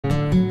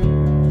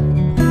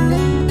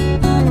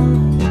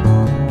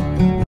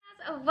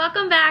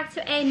welcome back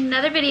to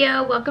another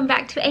video. Welcome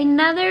back to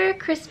another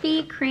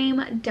Krispy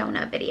Kreme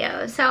donut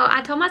video. So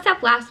I told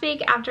myself last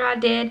week after I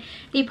did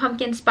the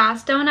pumpkin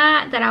spice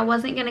donut that I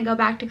wasn't going to go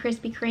back to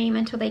Krispy Kreme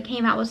until they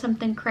came out with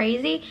something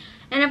crazy.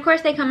 And of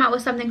course they come out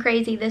with something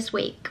crazy this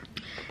week.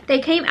 They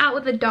came out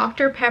with a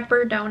Dr.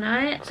 Pepper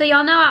donut. So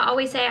y'all know I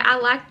always say I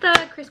like the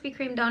Krispy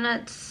Kreme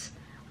donuts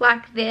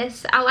like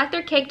this. I like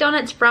their cake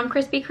donuts from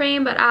Krispy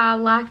Kreme, but I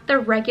like the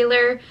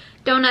regular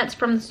donuts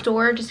from the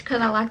store just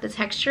because I like the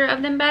texture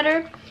of them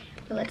better.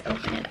 So let's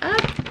open it up.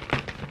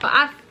 But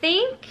I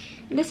think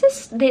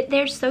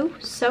they're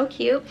so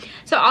cute.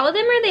 So all of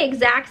them are the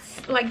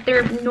exact, like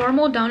they're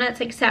normal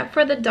donuts except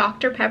for the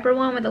Dr. Pepper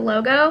one with the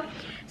logo.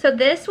 So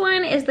this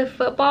one is the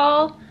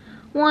football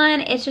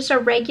one. It's just a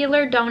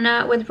regular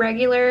donut with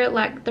regular,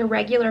 like the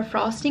regular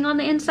frosting on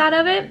the inside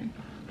of it.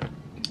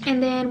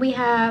 And then we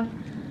have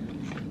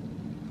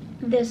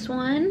this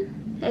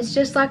one. It's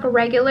just like a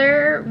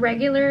regular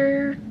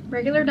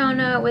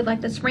donut with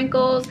like the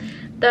sprinkles,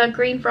 the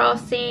green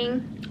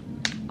frosting,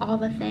 all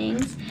the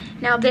things.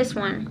 Now this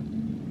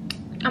one,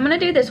 I'm gonna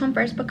do this one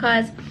first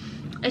because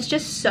it's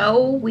just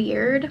so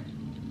weird.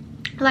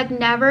 Like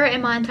never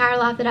in my entire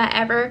life did I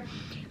ever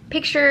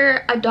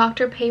picture a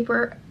Dr.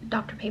 Pepper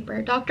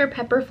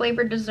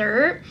flavored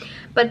dessert,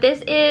 but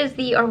this is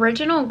the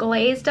original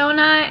glazed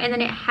donut, and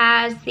then it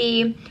has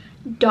the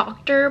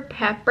Dr.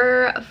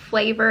 Pepper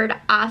flavored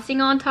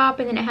icing on top,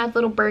 and then it has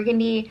little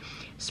burgundy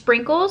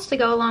sprinkles to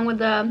go along with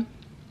the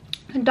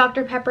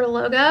Dr. Pepper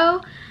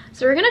logo.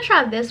 So we're gonna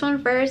try this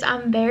one first.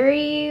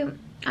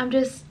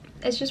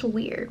 It's just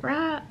weird,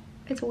 right?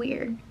 It's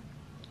weird.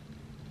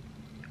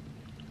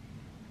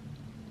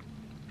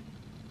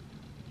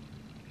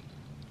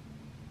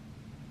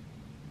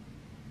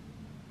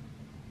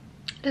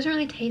 It doesn't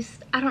really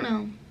taste, I don't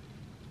know.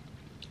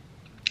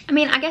 I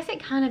mean, I guess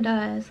it kind of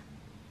does.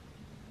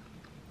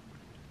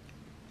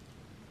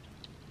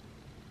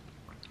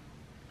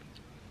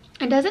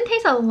 It doesn't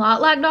taste a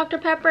lot like Dr.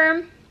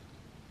 Pepper.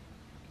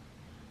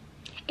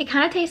 It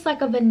kind of tastes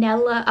like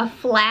a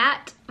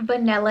flat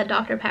vanilla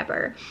Dr.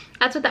 Pepper.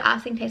 That's what the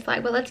icing tastes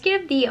like. But let's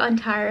give the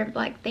entire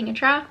like thing a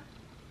try.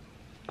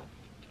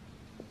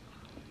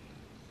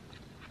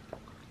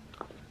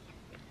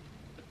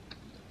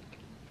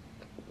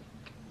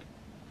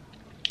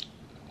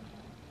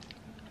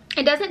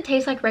 It doesn't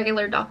taste like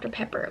regular Dr.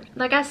 Pepper.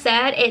 Like I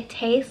said, it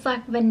tastes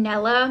like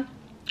vanilla.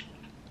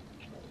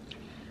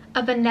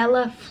 A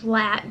vanilla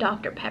flat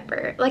Dr.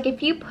 Pepper. Like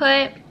if you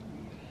put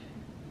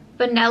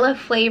vanilla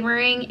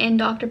flavoring in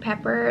Dr.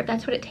 Pepper,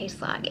 that's what it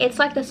tastes like. It's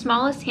like the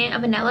smallest hint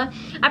of vanilla.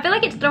 I feel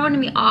like it's throwing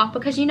me off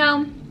because, you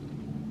know,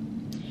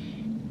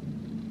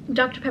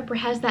 Dr. Pepper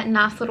has that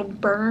nice little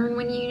burn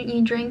when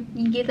you drink,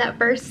 you get that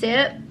first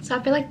sip. So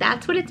I feel like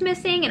that's what it's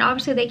missing, and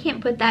obviously they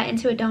can't put that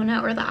into a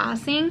donut or the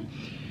icing.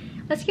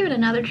 Let's give it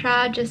another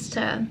try just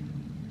to...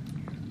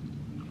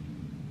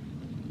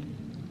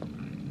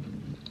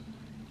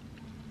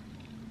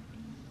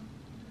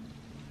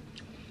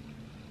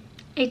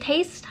 It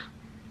tastes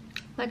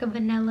like a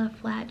vanilla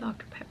flat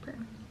Dr. Pepper.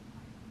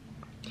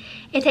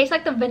 It tastes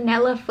like the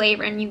vanilla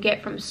flavoring you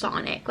get from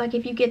Sonic. Like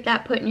if you get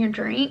that put in your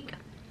drink,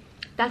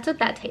 that's what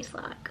that tastes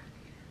like.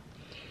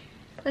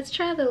 Let's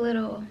try the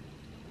little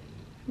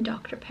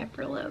Dr.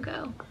 Pepper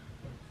logo.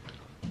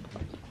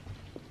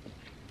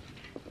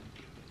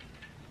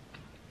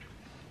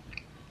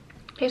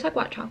 Tastes like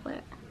white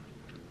chocolate.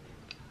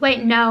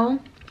 Wait, no.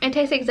 It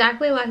tastes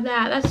exactly like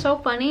that. That's so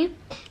funny.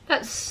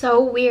 That's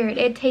so weird.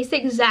 It tastes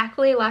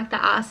exactly like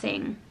the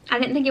icing. I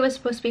didn't think it was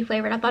supposed to be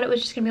flavored. I thought it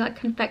was just gonna be like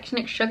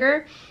confectionate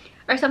sugar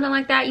or something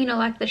like that. You know,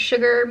 like the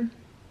sugar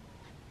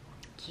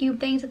cube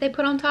things that they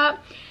put on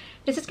top.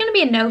 This is gonna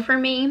be a no for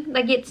me.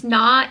 Like it's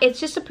not, it's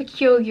just a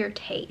peculiar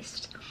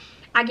taste.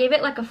 I gave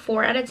it like a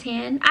 4 out of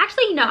 10.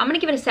 Actually, no, I'm gonna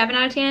give it a 7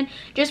 out of 10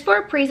 just for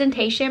a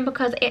presentation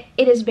because it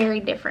is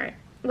very different.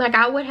 Like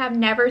I would have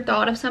never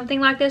thought of something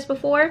like this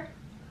before.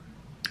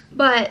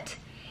 But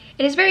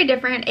it is very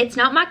different. It's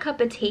not my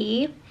cup of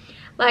tea.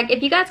 Like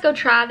if you guys go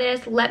try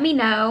this, let me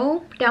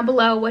know down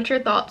below what your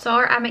thoughts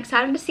are. I'm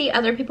excited to see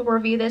other people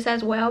review this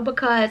as well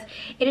because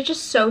it is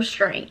just so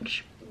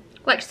strange.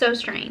 Like so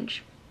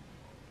strange.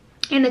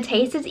 And the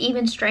taste is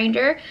even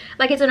stranger.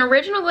 Like it's an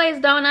original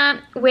glazed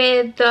donut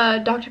with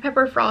the Dr.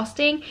 Pepper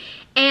frosting.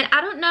 And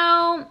I don't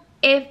know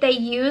if they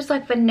used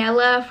like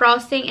vanilla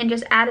frosting and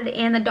just added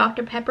in the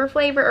Dr. Pepper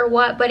flavor or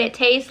what, but it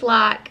tastes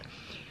like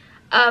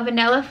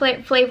vanilla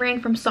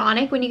flavoring from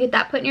Sonic when you get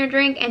that put in your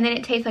drink, and then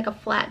it tastes like a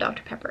flat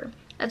Dr. Pepper.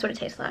 That's what it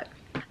tastes like.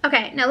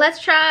 Okay, now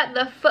let's try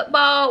the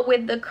football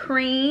with the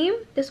cream.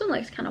 This one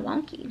looks kind of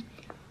wonky.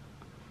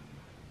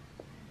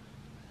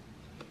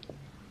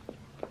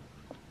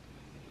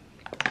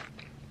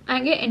 I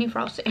didn't get any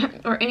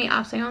frosting or any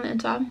icing on the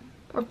inside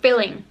or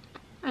filling.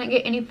 I didn't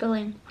get any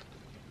filling.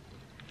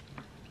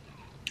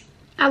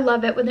 I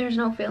love it when there's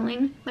no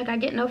filling. Like I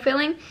get no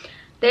filling.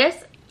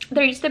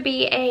 There used to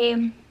be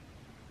a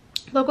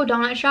local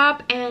donut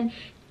shop and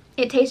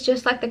it tastes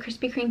just like the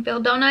Krispy Kreme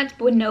filled donuts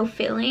but with no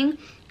filling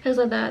because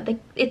of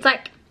it's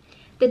like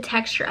the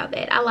texture of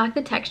it. I like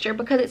the texture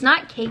because it's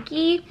not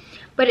cakey,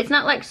 but it's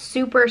not like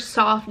super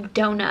soft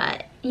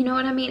donut. You know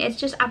what I mean? It's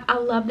just, I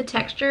love the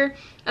texture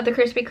of the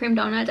Krispy Kreme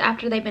donuts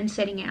after they've been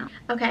sitting out.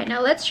 Okay,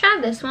 now let's try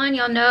this one.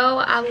 Y'all know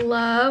I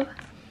love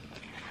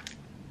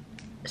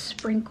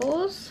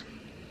sprinkles.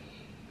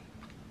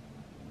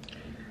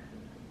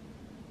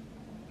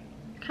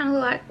 Kind of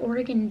look like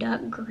Oregon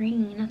Duck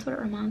green. That's what it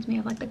reminds me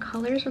of, like the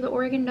colors of the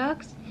Oregon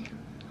Ducks.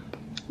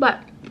 But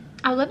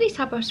I love these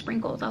type of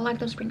sprinkles. I like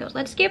those sprinkles.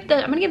 I'm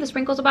gonna give the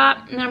sprinkles a bite,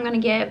 and then I'm gonna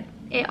give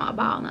it a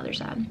bite on the other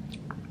side.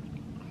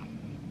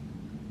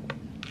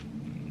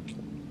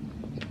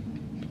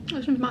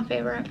 This one's my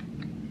favorite.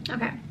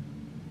 Okay,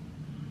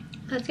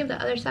 let's give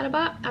the other side a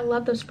bite. I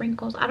love those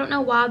sprinkles. I don't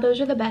know why, those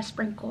are the best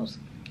sprinkles.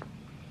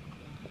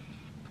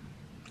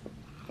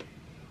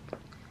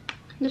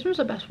 This one's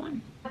the best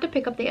one. I have to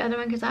pick up the other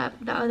one because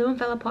the other one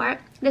fell apart.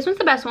 This one's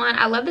the best one.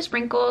 I love the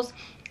sprinkles.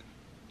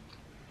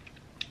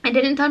 I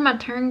didn't turn my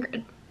tongue.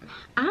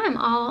 I'm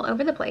all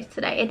over the place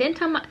today. It didn't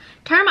turn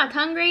my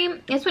tongue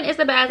green. This one is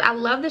the best. I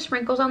love the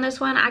sprinkles on this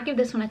one. I give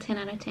this one a 10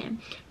 out of 10.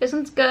 This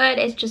one's good.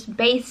 It's just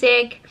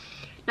basic.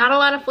 Not a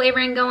lot of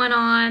flavoring going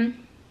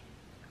on.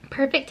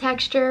 Perfect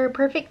texture,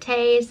 perfect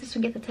taste. This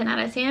one gets a 10 out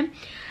of 10.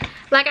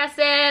 Like I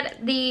said,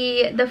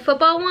 the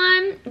football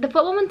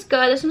one's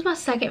good. This one's my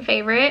second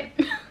favorite.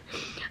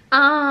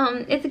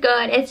 It's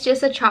good. It's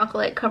just a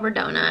chocolate covered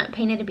donut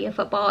painted to be a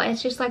football.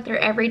 It's just like their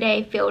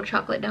everyday filled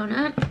chocolate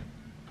donut.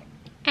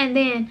 And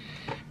then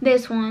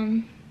this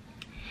one,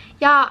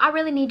 y'all, I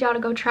really need y'all to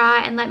go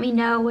try and let me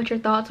know what your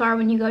thoughts are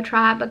when you go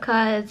try it,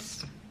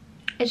 because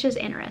it's just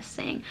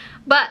interesting.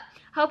 But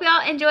hope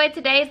y'all enjoyed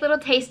today's little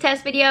taste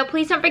test video.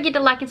 Please don't forget to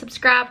like and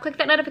subscribe. Click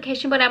that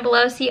notification button down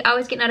below so you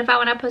always get notified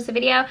when I post a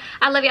video.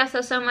 I love y'all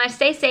so much.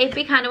 Stay safe,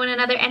 be kind to one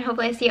another, and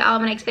hopefully I see you all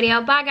in my next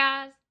video. Bye,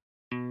 guys.